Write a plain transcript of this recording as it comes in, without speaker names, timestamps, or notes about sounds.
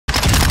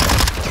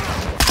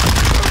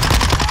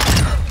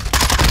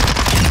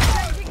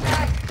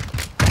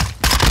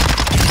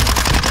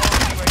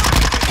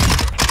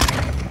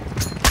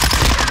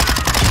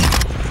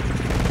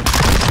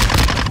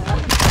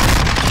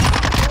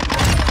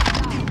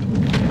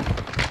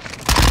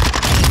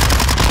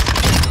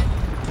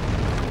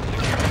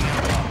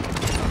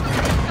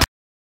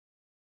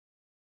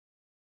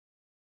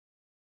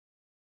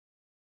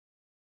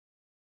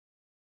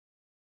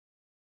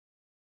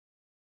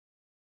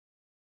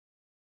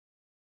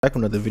Back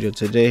with another video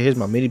today. Here's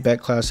my MINIBAK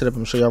class setup.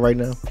 I'm gonna show y'all right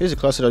now. Here's the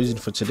class that I'm using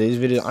for today's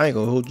video. I ain't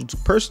gonna hold you to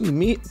personally.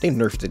 Me, they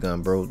nerfed the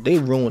gun, bro. They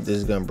ruined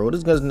this gun, bro.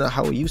 This gun's not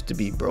how it used to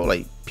be, bro.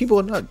 Like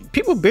people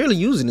barely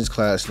using this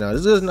class now.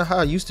 This gun's not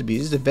how it used to be.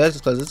 This is the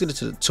best class. Let's get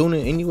into the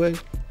tuning anyway.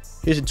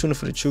 Here's the tuner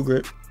for the true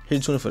grip.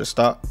 Here's the tuner for the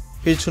stock.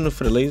 Here's the tuner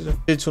for the laser.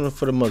 Here's the tuner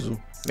for the muzzle.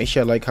 Make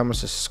sure y'all like, comment,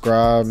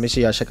 subscribe. Make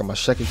sure y'all check out my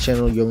second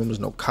channel, YoRumors,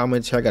 no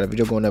comments. Here I got a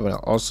video going up, and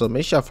also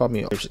make sure y'all follow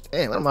me on description.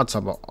 Damn, I'm not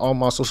talking about all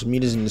my social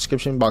medias in the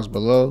description box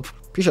below.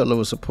 Appreciate your love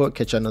and support.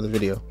 Catch y'all another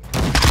video.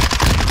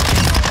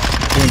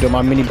 Even though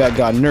my MINIBAK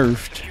got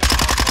nerfed.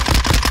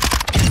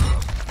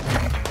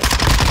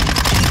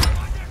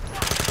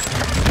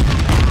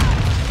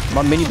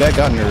 My MINIBAK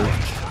got nerfed.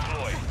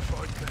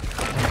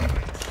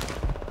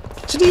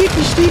 Steep.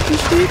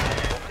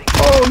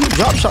 Oh, he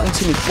drop shot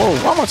into me. Whoa,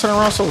 why am I turning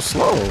around so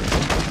slow?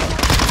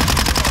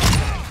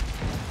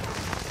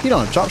 He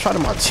done drop shot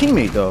at my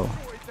teammate though.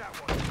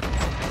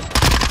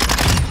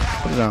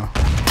 Put it down.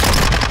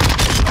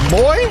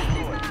 Boy!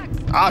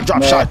 I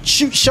drop shot.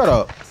 Shoot, shut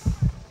up.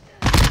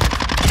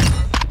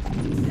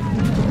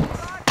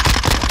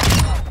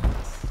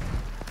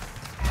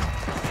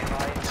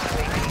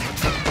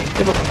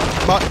 Give a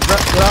boss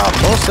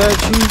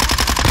at you.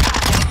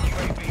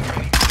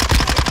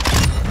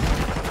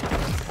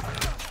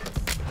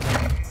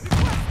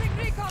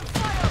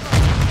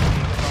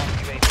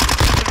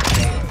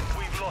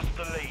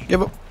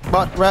 Give a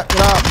boss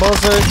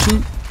at you.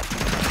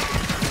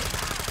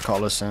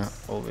 Call us in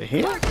over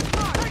here.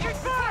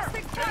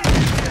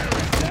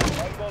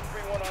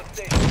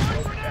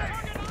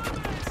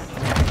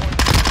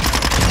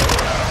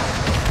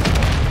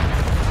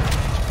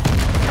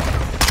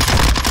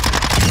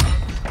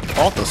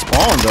 Off the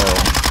spawn though.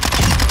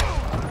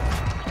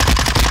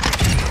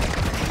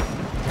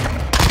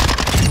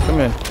 Come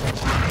here.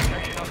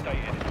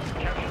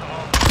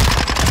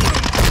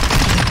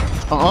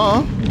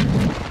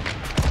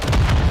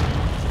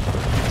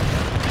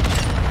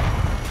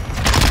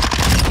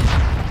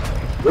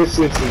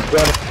 Listen to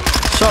better.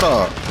 Shut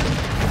up.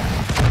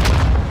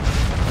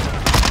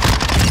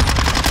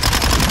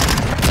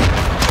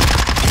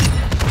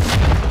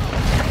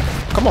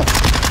 Come on.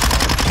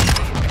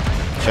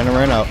 Shouldn't have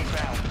ran out.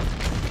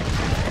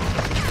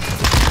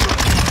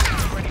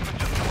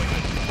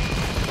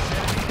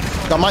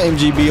 Got my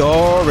MGB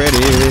already.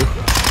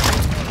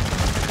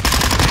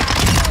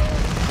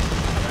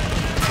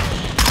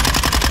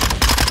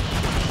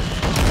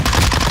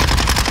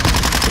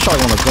 I'm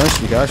probably on a gun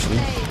streak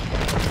actually.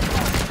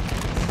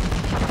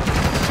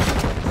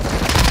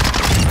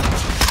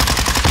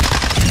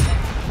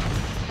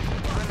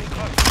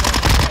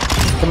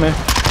 Come here.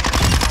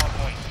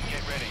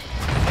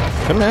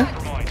 Come here.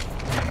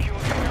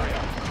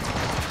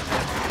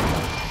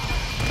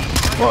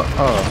 What?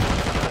 Oh.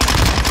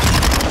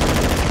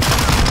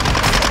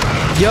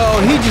 Yo,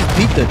 he just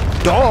beat the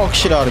dog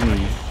shit out of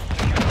me.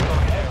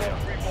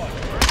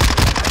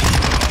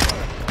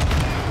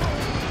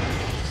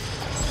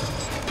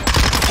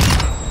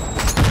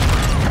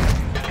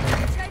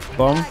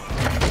 Bum.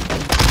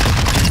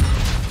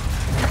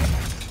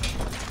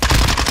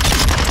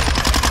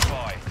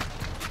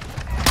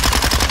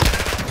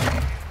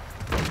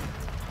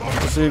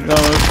 See, now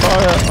it's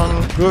fire. I'm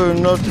good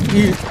enough to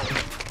eat.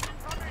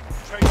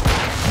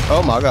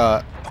 Oh my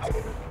god.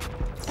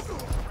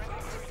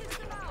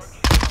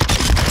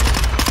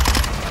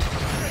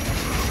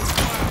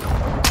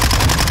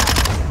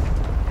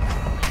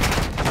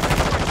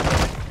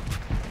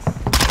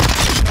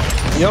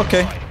 You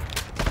okay?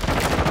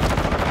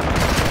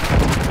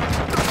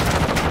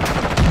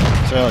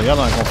 So y'all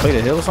not gonna play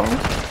the hill or something?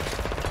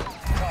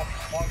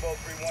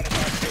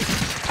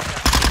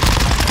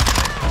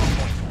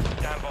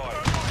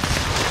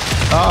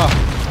 Ah.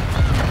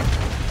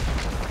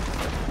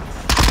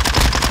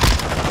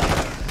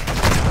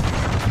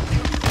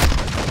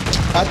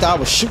 I thought I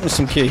was shooting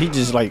some kid. He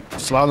just like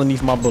slid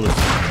underneath my bullets.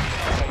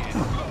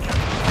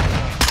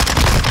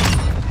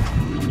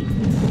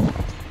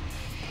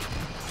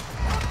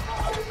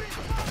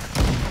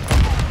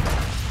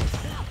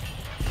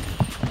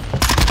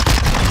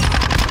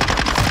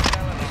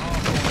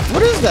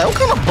 What is that? What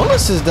kind of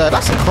bullets is that?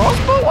 That's a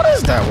crossbow? What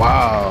is that?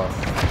 Wow.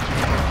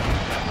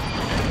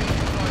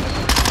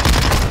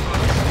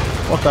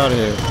 Walk out of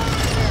here.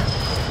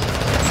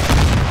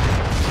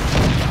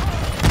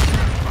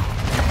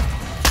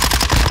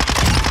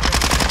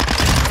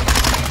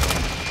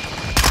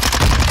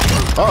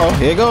 Uh-oh,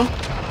 here you go.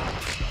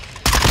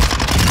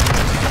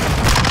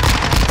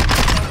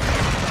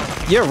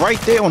 You're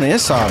right there on the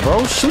inside,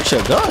 bro. Shoot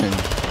your gun.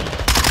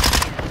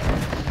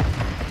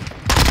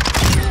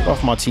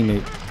 Off my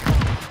teammate.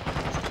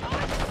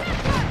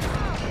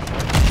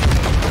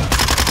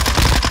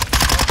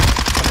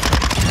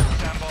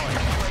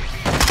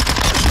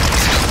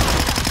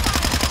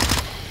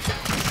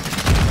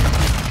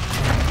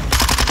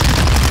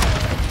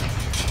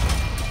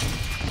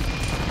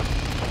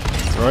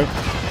 Right.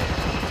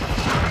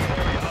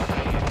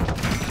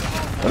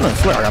 I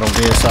swear I got on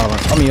dead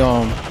silent. I mean,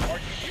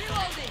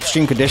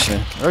 extreme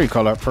conditioning. I already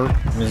call that perk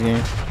in this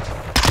game.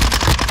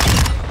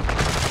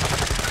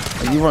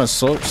 You run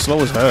slow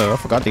as hell. I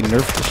forgot they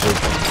nerfed the shit.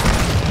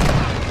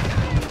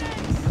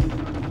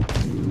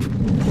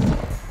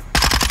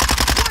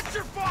 Watch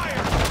your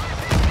fire!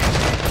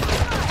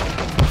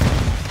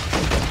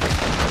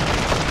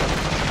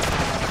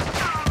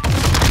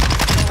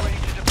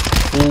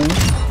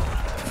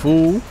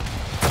 Fool.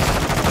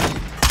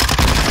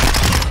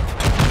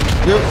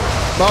 Yep.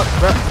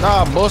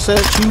 Nah, boss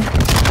at you.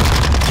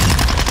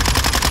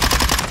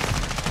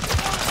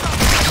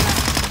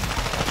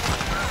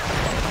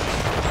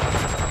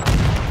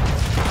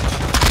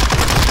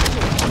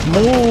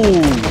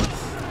 Move.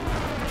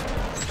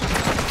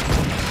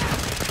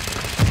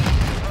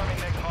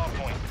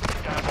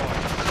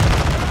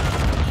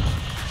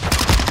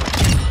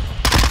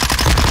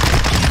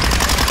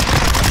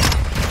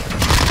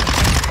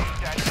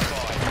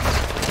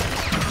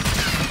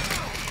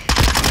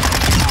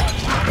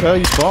 Hell,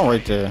 you spawn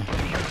right there.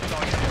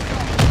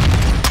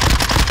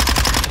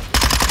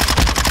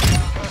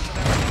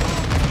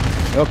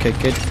 Okay,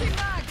 kid.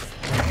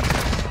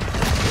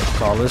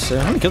 Call this in.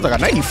 How many kills I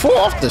got? 94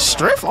 off the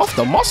strength, off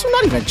the muscle,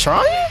 not even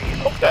trying?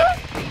 Okay.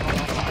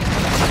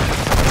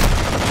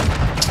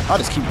 I'll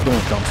just keep doing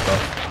dumb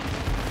stuff.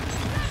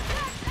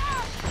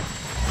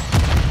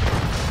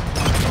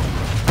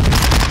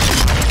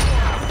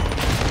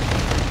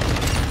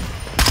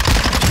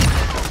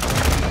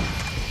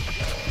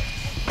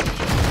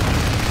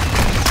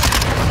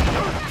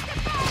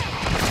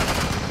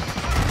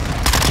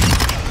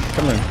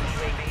 Come in.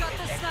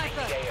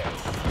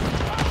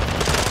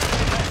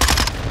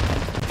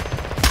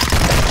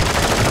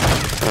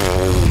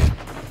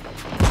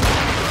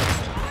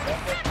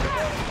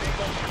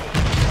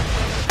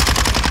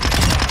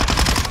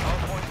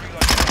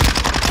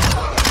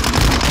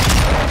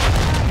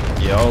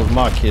 Yeah, that was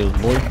my kills,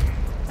 boy.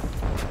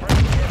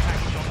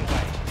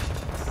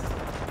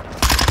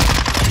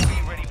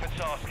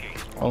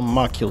 All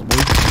my kills, boy.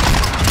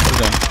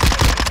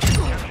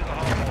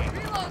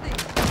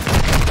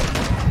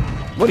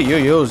 What are you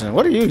using?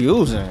 What are you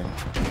using?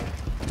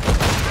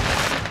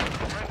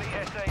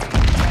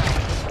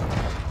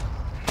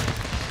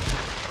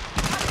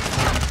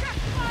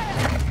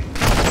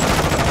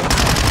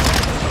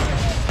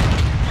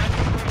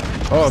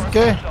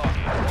 Okay.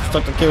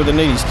 Stuck the kill with the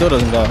nigga, he still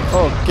doesn't die.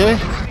 Okay.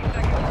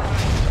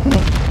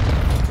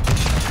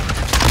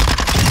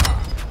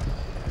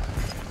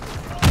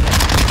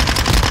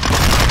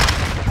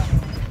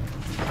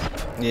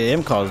 Yeah,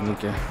 him causing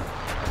nuking.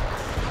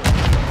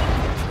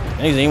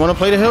 Niggas ain't want to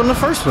play the hell in the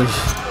first place.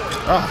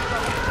 Ah.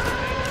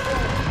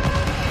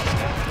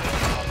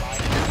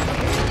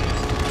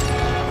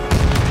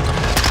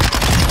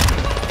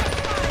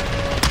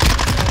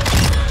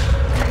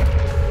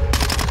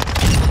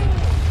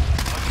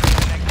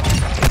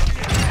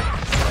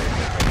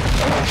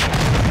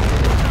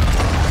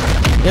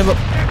 Yeah, but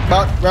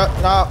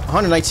about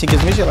 119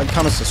 kills. Make sure you like,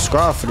 comment,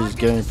 subscribe for this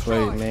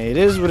gameplay, man. It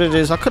is what it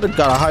is. I could have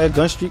got a higher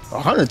gun streak.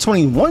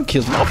 121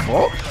 kills, my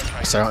fault.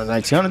 I said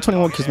 119,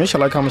 121 kills. Make sure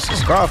you like, comment,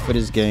 subscribe for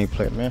this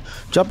gameplay, man.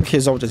 Dropping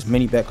kills out with this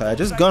MINIBAK.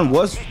 This gun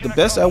was the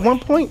best at one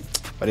point,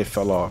 but it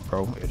fell off,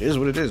 bro. It is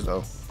what it is,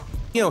 though.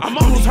 I'm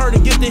almost hurt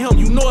and get to him.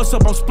 You know it's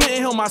up. I'm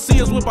splitting him. I see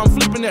his whip. I'm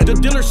flipping that. The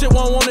dealership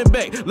won't want it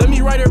back. Let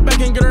me write her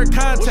back and get her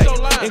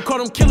contact. And call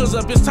them killers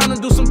up. It's time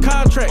to do some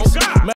contracts.